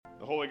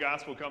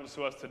Gospel comes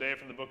to us today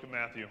from the book of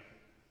Matthew.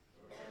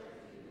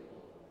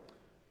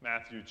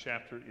 Matthew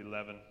chapter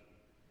 11.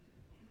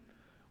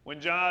 When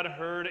John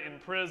heard in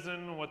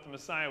prison what the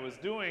Messiah was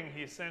doing,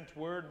 he sent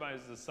word by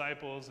his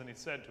disciples, and he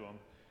said to them,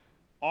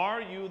 "Are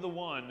you the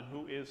one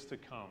who is to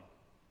come,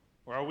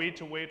 or are we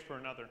to wait for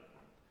another?"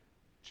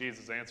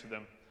 Jesus answered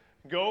them,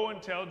 "Go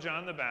and tell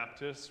John the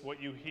Baptist what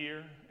you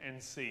hear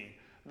and see.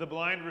 The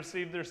blind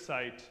receive their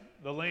sight,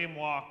 the lame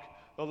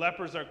walk, the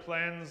lepers are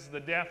cleansed, the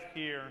deaf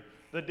hear,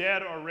 the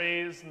dead are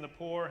raised, and the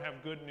poor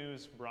have good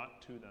news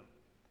brought to them.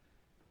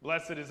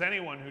 Blessed is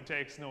anyone who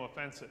takes no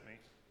offense at me."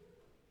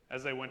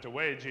 As they went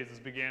away, Jesus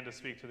began to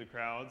speak to the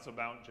crowds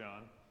about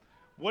John.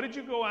 "What did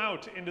you go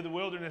out into the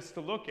wilderness to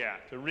look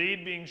at? A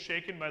reed being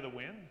shaken by the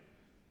wind?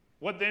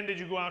 What then did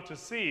you go out to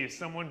see?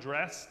 Someone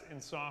dressed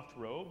in soft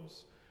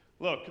robes?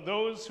 Look,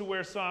 those who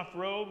wear soft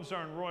robes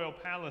are in royal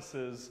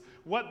palaces.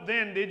 What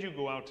then did you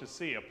go out to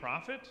see? A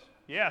prophet?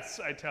 Yes,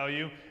 I tell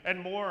you, and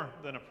more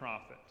than a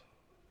prophet.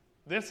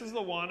 This is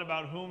the one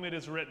about whom it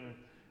is written,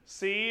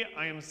 'See,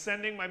 I am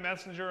sending my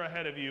messenger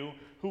ahead of you,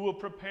 who will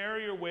prepare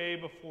your way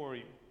before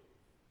you.'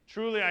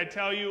 Truly, I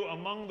tell you,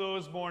 among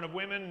those born of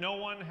women, no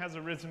one has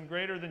arisen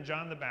greater than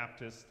John the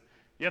Baptist,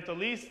 yet the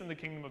least in the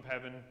kingdom of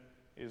heaven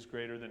is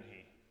greater than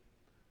he."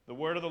 The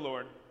word of the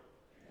Lord.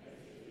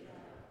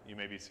 You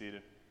may be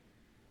seated.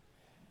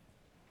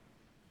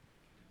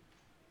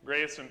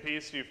 Grace and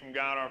peace to you from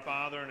God our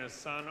Father and his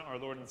Son, our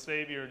Lord and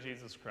Savior,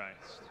 Jesus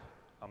Christ.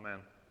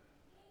 Amen.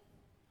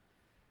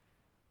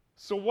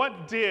 So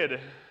what did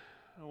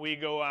we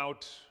go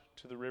out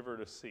to the river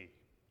to see?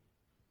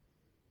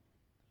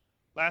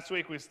 Last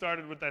week we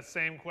started with that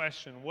same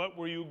question. What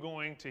were you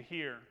going to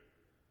hear?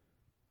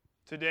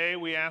 Today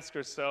we ask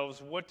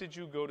ourselves, what did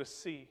you go to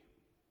see?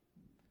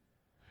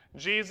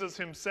 Jesus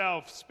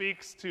himself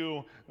speaks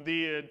to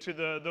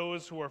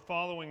those who are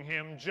following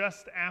him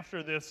just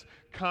after this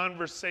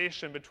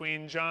conversation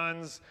between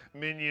John's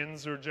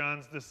minions, or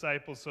John's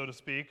disciples, so to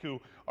speak,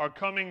 who are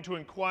coming to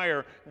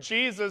inquire,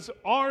 "Jesus,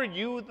 are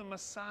you the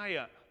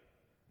Messiah?"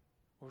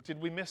 Or did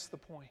we miss the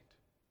point?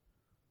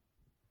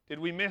 Did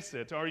we miss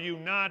it? Are you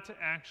not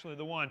actually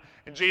the one?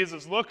 And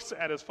Jesus looks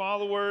at his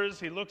followers,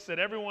 he looks at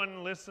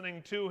everyone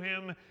listening to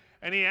him,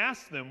 and he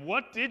asks them,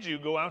 "What did you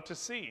go out to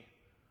see?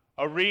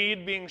 A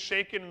reed being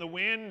shaken in the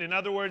wind?" In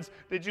other words,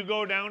 did you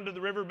go down to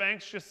the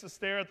riverbanks just to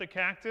stare at the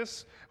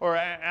cactus or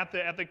at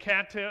the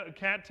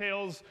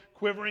cattails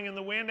quivering in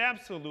the wind?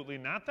 Absolutely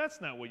not. That's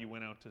not what you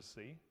went out to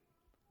see.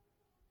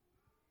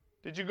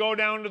 Did you go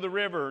down to the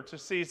river to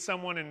see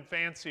someone in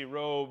fancy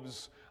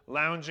robes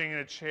lounging in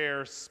a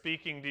chair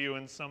speaking to you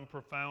in some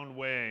profound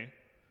way,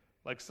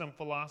 like some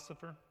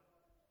philosopher?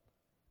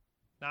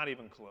 Not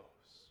even close.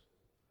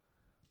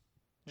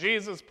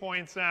 Jesus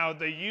points out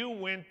that you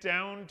went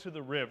down to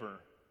the river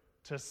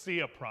to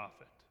see a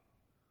prophet.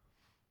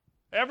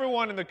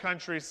 Everyone in the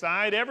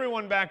countryside,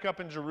 everyone back up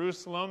in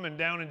Jerusalem and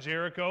down in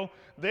Jericho,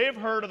 they've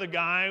heard of the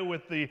guy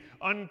with the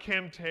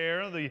unkempt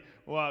hair, the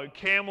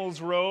camel's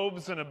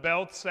robes and a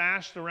belt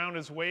sashed around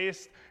his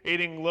waist,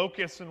 eating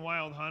locusts and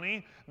wild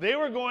honey. They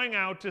were going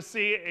out to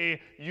see a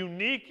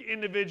unique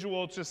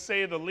individual, to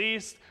say the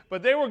least,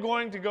 but they were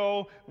going to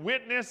go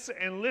witness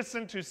and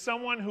listen to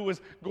someone who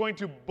was going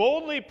to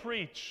boldly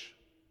preach,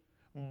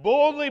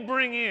 boldly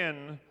bring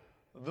in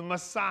the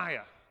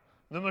Messiah,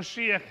 the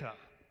Mashiach.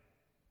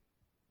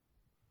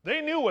 They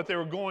knew what they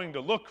were going to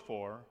look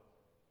for,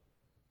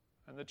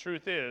 and the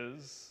truth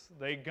is,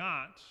 they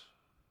got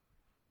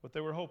what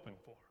they were hoping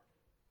for.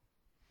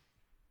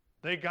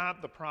 They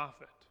got the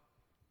prophet.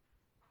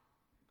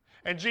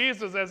 And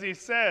Jesus, as he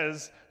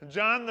says,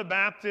 John the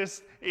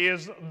Baptist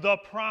is the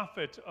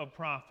prophet of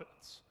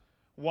prophets.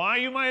 Why,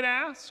 you might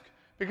ask?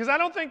 Because I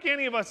don't think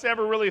any of us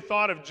ever really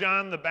thought of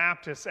John the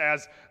Baptist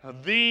as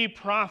the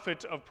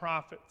prophet of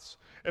prophets.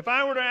 If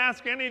I were to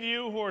ask any of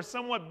you who are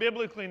somewhat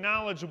biblically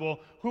knowledgeable,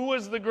 who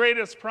was the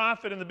greatest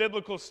prophet in the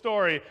biblical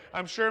story,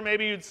 I'm sure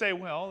maybe you'd say,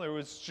 well, there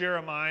was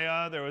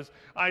Jeremiah, there was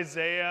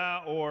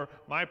Isaiah, or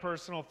my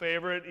personal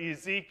favorite,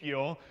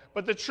 Ezekiel.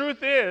 But the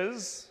truth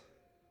is,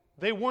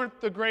 they weren't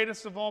the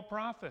greatest of all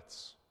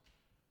prophets.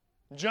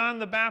 John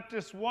the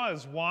Baptist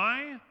was.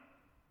 Why?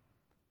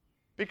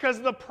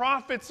 Because the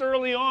prophets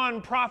early on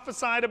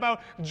prophesied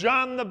about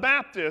John the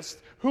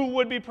Baptist, who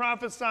would be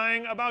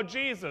prophesying about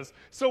Jesus.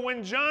 So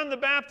when John the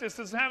Baptist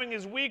is having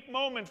his weak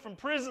moment from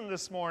prison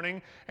this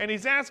morning, and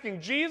he's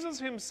asking, Jesus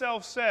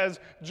himself says,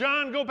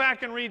 "John, go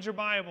back and read your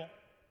Bible."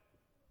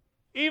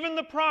 Even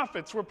the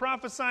prophets were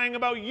prophesying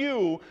about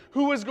you,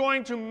 who is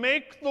going to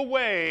make the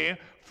way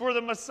for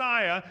the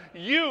Messiah,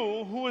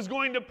 you who is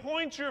going to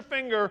point your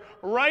finger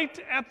right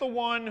at the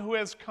one who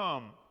has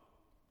come.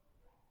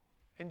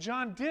 And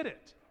John did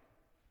it.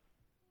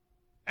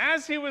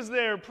 As he was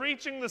there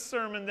preaching the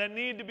sermon that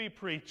needed to be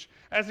preached,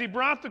 as he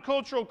brought the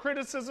cultural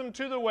criticism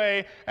to the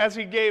way, as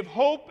he gave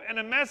hope and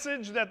a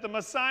message that the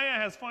Messiah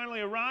has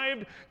finally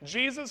arrived,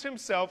 Jesus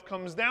himself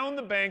comes down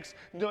the banks,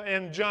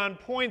 and John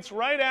points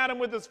right at him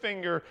with his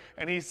finger,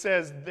 and he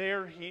says,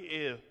 "There he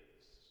is.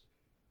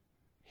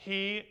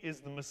 He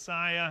is the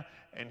Messiah,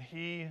 and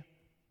he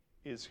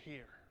is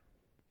here."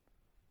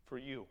 for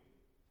you.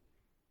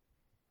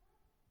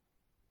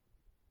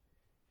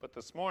 But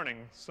this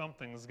morning,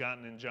 something's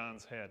gotten in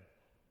John's head.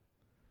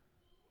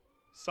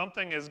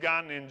 Something has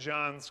gotten in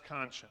John's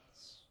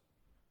conscience.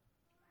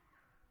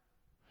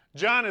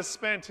 John has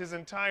spent his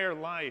entire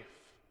life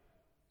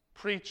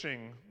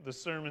preaching the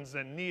sermons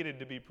that needed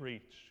to be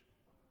preached.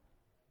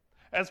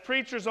 As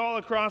preachers all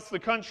across the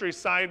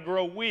countryside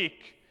grow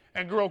weak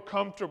and grow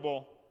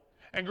comfortable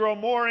and grow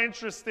more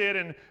interested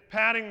in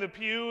padding the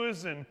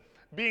pews and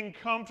being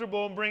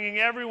comfortable and bringing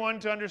everyone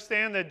to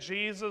understand that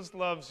Jesus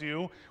loves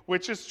you,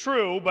 which is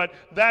true, but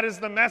that is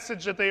the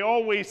message that they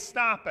always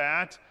stop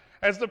at.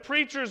 As the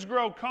preachers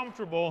grow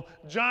comfortable,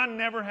 John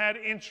never had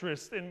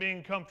interest in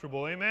being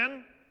comfortable.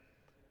 Amen?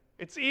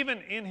 It's even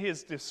in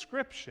his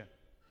description.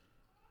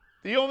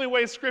 The only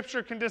way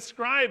Scripture can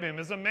describe him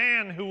is a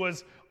man who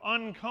was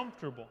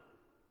uncomfortable,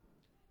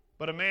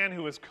 but a man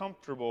who was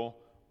comfortable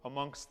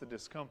amongst the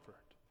discomfort.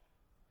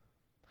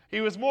 He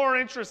was more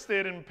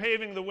interested in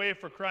paving the way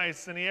for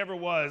Christ than he ever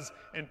was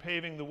in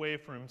paving the way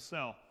for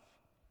himself.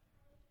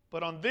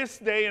 But on this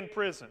day in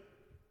prison,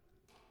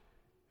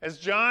 as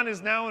John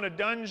is now in a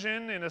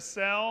dungeon in a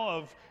cell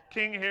of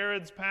King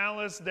Herod's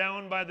palace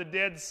down by the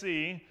Dead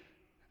Sea,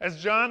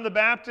 as John the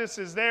Baptist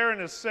is there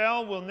in a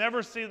cell, will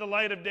never see the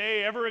light of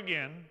day ever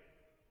again,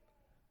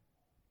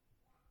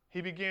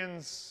 he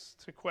begins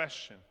to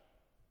question.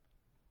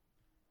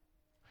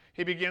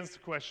 He begins to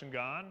question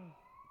God.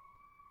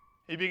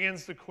 He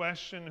begins to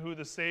question who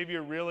the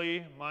Savior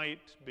really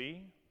might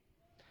be.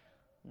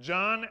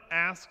 John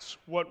asks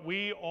what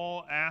we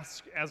all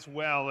ask as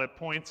well at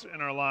points in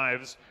our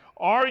lives.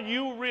 Are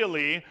you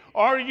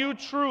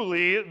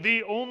truly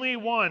the only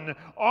one?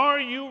 Are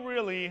you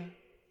really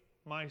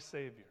my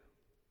Savior?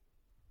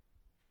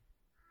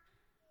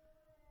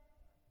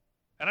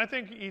 And I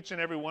think each and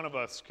every one of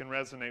us can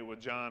resonate with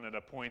John at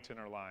a point in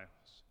our lives.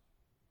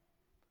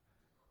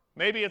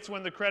 Maybe it's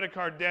when the credit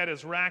card debt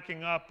is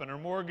racking up and our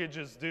mortgage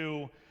is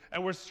due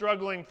and we're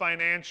struggling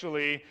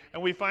financially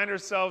and we find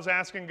ourselves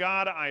asking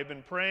God, I've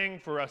been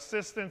praying for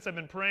assistance, I've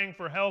been praying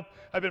for help,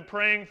 I've been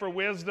praying for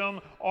wisdom.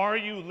 Are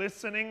you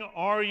listening?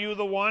 Are you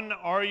the one?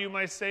 Are you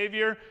my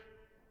Savior?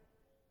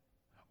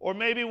 Or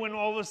maybe when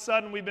all of a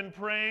sudden we've been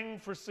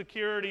praying for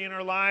security in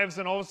our lives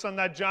and all of a sudden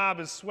that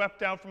job is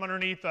swept out from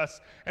underneath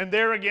us. And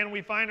there again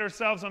we find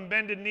ourselves on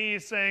bended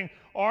knees saying,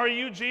 are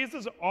you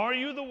Jesus? Are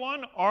you the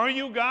one? Are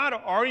you God?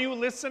 Are you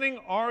listening?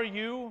 Are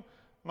you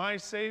my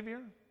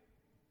Savior?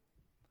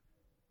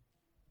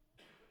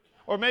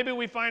 Or maybe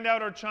we find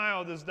out our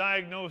child is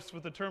diagnosed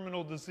with a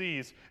terminal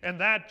disease and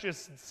that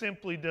just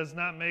simply does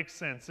not make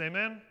sense.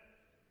 Amen?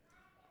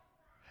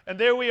 And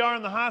there we are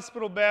in the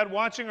hospital bed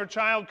watching our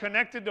child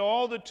connected to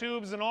all the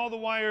tubes and all the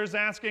wires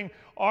asking,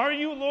 are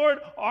you, Lord,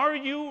 are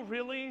you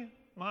really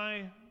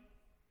my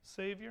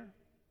Savior?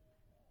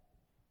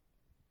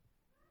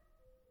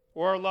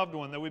 Or our loved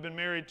one that we've been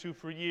married to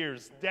for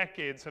years,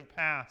 decades have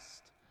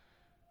passed,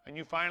 and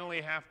you finally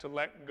have to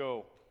let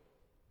go.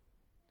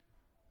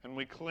 And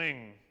we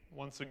cling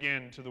once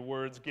again to the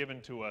words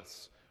given to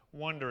us,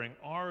 wondering,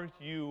 are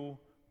you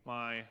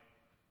my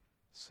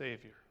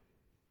Savior?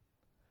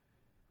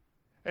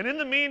 And in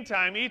the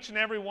meantime, each and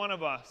every one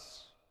of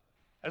us,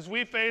 as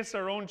we face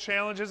our own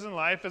challenges in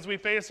life, as we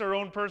face our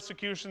own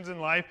persecutions in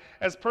life,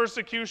 as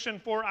persecution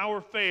for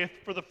our faith,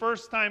 for the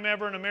first time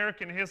ever in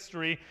American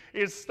history,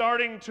 is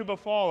starting to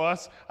befall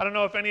us. I don't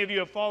know if any of you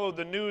have followed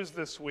the news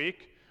this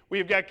week.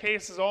 We've got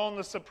cases all in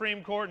the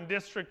Supreme Court and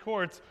district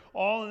courts,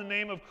 all in the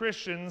name of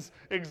Christians,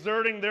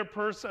 exerting their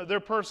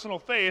personal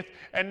faith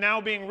and now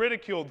being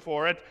ridiculed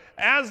for it.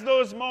 As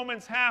those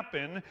moments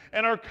happen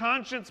and our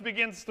conscience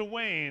begins to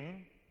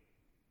wane,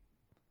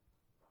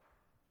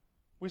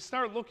 we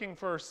start looking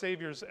for our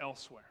saviors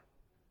elsewhere.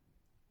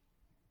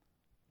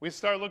 We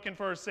start looking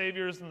for our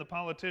saviors in the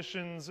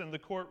politicians in the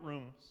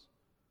courtrooms,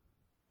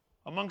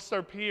 amongst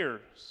our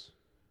peers,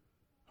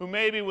 who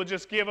maybe will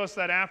just give us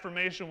that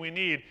affirmation we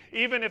need,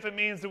 even if it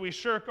means that we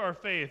shirk our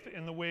faith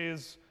in the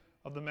ways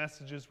of the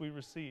messages we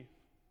receive.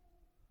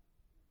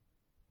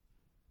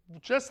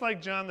 Just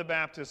like John the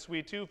Baptist,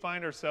 we too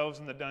find ourselves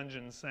in the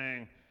dungeon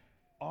saying,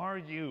 are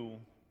you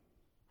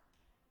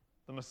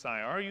the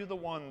Messiah? Are you the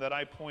one that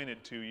I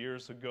pointed to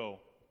years ago?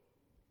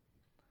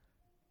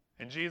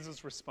 And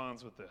Jesus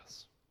responds with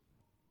this.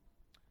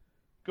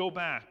 Go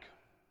back,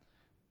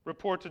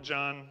 report to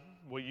John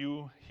what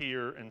you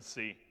hear and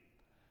see.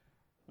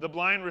 The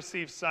blind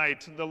receive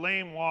sight, the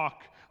lame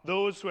walk,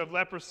 those who have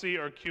leprosy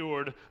are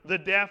cured, the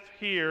deaf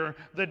hear,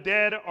 the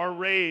dead are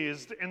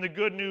raised, and the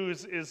good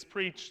news is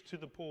preached to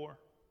the poor.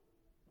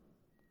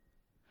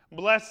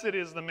 Blessed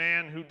is the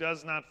man who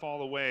does not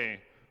fall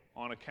away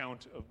on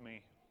account of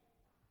me.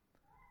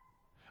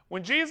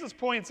 When Jesus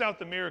points out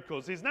the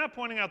miracles, he's not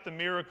pointing out the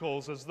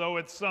miracles as though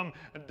it's some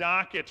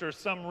docket or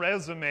some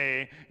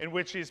resume in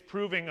which he's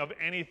proving of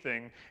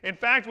anything. In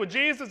fact, what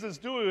Jesus is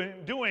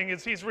doing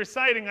is he's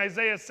reciting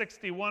Isaiah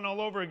 61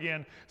 all over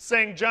again,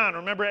 saying, John,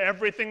 remember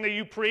everything that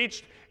you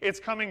preached? It's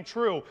coming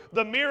true.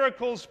 The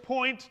miracles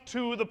point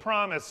to the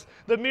promise.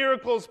 The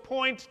miracles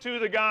point to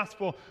the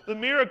gospel. The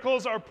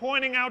miracles are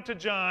pointing out to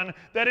John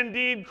that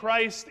indeed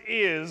Christ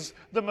is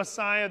the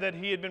Messiah that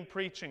he had been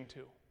preaching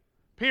to.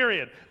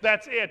 Period.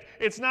 That's it.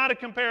 It's not a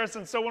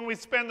comparison. So when we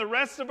spend the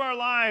rest of our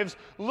lives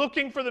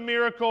looking for the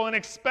miracle and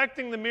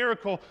expecting the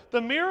miracle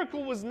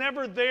was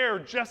never there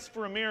just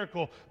for a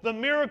miracle. The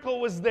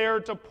miracle was there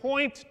to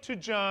point to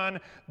John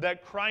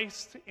that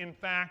Christ, in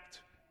fact,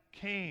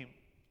 came.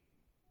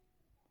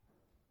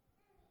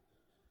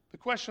 The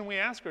question we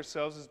ask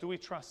ourselves is, do we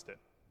trust it?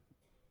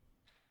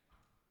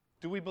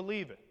 Do we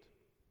believe it?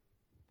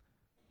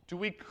 Do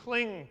we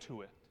cling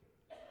to it?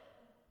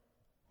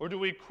 Or do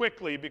we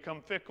quickly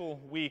become fickle,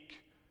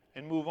 weak,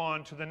 and move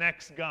on to the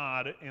next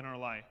God in our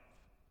life?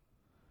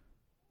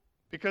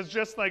 Because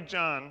just like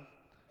John,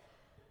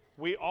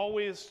 we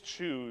always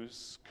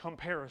choose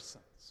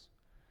comparisons.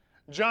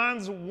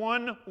 John's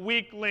one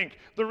weak link.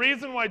 The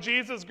reason why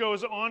Jesus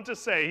goes on to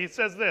say, he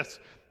says this,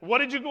 what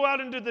did you go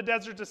out into the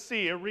desert to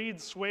see? A reed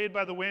swayed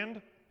by the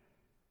wind?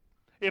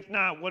 If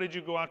not, what did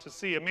you go out to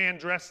see? A man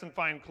dressed in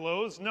fine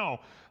clothes? No.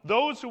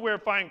 Those who wear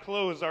fine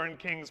clothes are in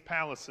kings'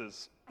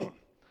 palaces.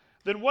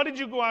 Then what did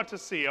you go out to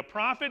see? A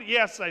prophet?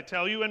 Yes, I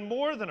tell you, and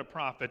more than a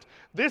prophet.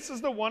 This is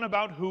the one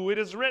about who it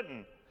is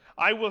written.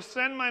 I will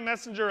send my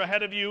messenger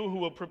ahead of you who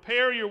will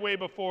prepare your way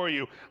before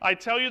you. I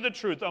tell you the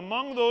truth,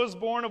 among those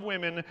born of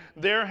women,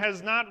 there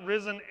has not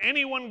risen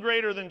anyone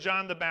greater than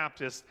John the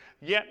Baptist,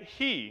 yet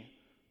he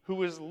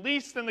who is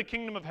least in the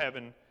kingdom of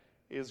heaven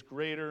is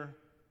greater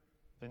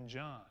than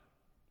John.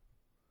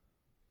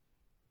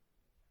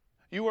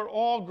 You are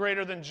all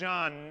greater than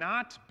John,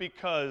 not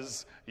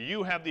because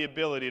you have the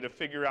ability to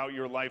figure out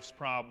your life's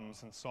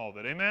problems and solve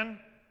it. Amen?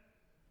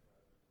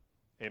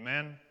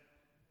 Amen?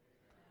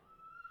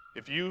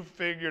 If you've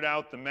figured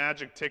out the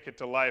magic ticket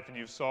to life and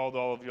you've solved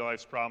all of your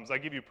life's problems, I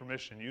give you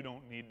permission. You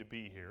don't need to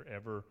be here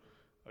ever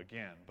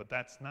again. But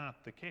that's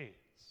not the case.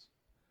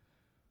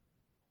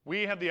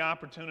 We have the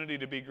opportunity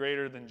to be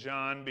greater than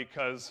John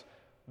because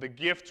the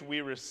gift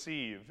we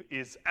receive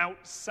is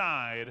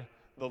outside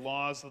the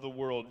laws of the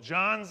world.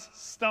 John's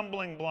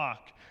stumbling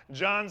block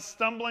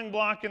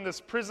in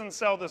this prison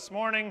cell this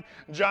morning,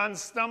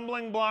 John's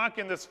stumbling block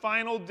in this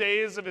final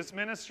days of his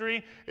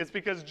ministry, it's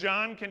because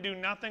John can do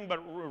nothing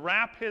but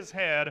wrap his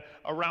head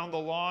around the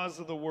laws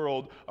of the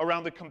world,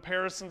 around the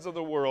comparisons of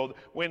the world.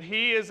 When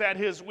he is at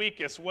his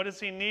weakest, what does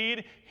he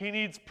need? He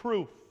needs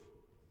proof.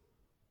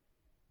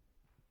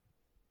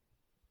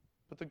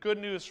 But the good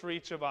news for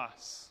each of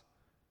us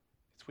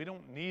is we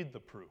don't need the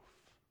proof.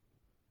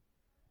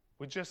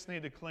 We just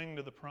need to cling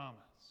to the promise.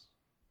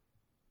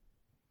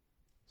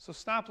 So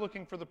stop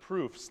looking for the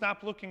proof.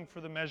 Stop looking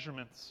for the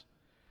measurements.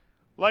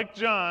 Like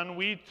John,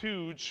 we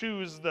too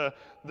choose the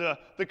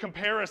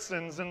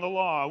comparisons in the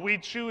law. We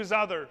choose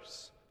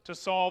others to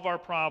solve our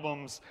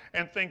problems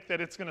and think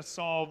that it's going to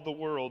solve the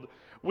world.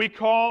 We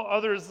call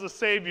others the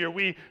Savior.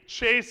 We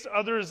chase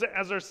others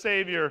as our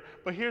Savior.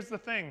 But here's the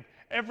thing.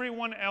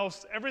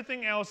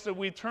 Everything else that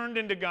we turned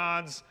into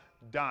gods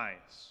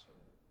dies.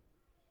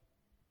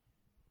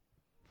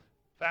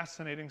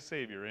 Fascinating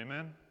Savior,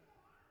 amen?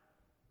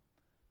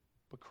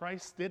 But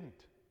Christ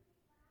didn't.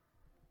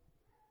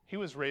 He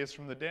was raised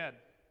from the dead.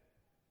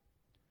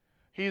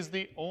 He's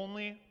the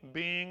only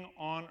being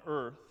on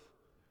earth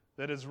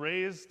that is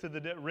raised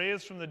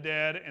from the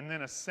dead and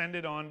then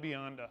ascended on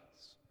beyond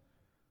us.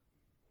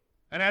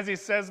 And as he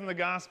says in the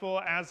gospel,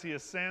 as he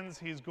ascends,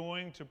 he's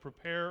going to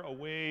prepare a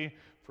way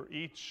for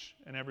each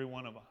and every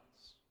one of us.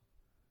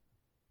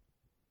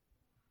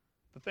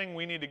 The thing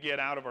we need to get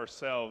out of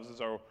ourselves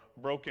is our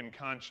broken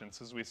conscience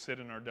as we sit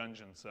in our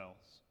dungeon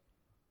cells.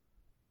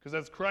 Because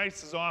as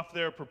Christ is off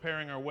there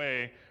preparing our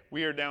way,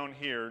 we are down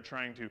here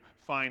trying to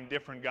find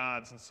different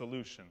gods and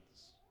solutions.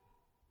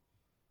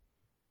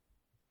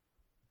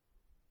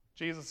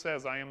 Jesus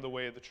says, I am the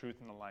way, the truth,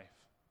 and the life.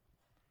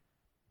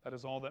 That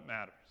is all that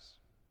matters.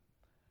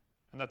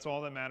 And that's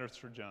all that matters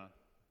for John.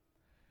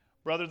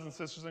 Brothers and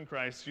sisters in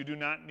Christ, you do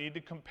not need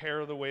to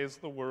compare the ways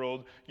of the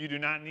world. You do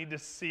not need to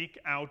seek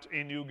out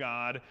a new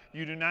God.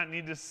 You do not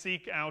need to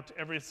seek out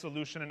every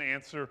solution and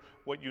answer.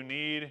 What you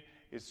need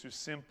is to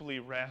simply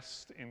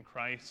rest in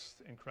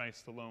Christ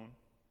alone.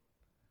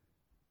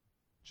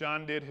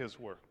 John did his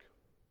work,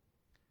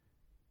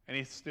 and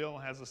he still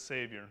has a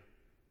Savior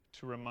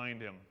to remind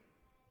him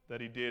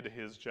that he did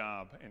his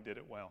job and did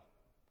it well.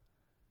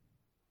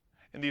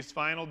 In these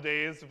final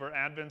days of our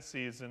Advent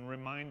season,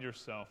 remind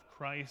yourself,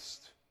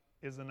 Christ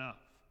is enough.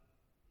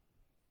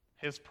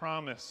 His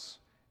promise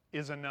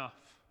is enough.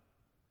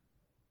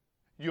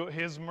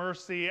 His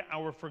mercy,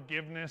 our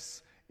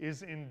forgiveness,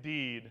 is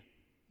indeed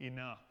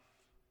enough.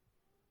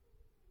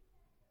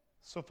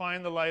 So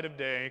find the light of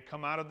day,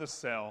 come out of the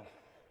cell,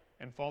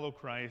 and follow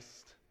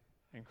Christ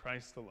and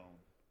Christ alone.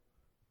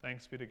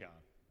 Thanks be to God.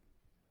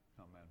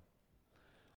 Amen.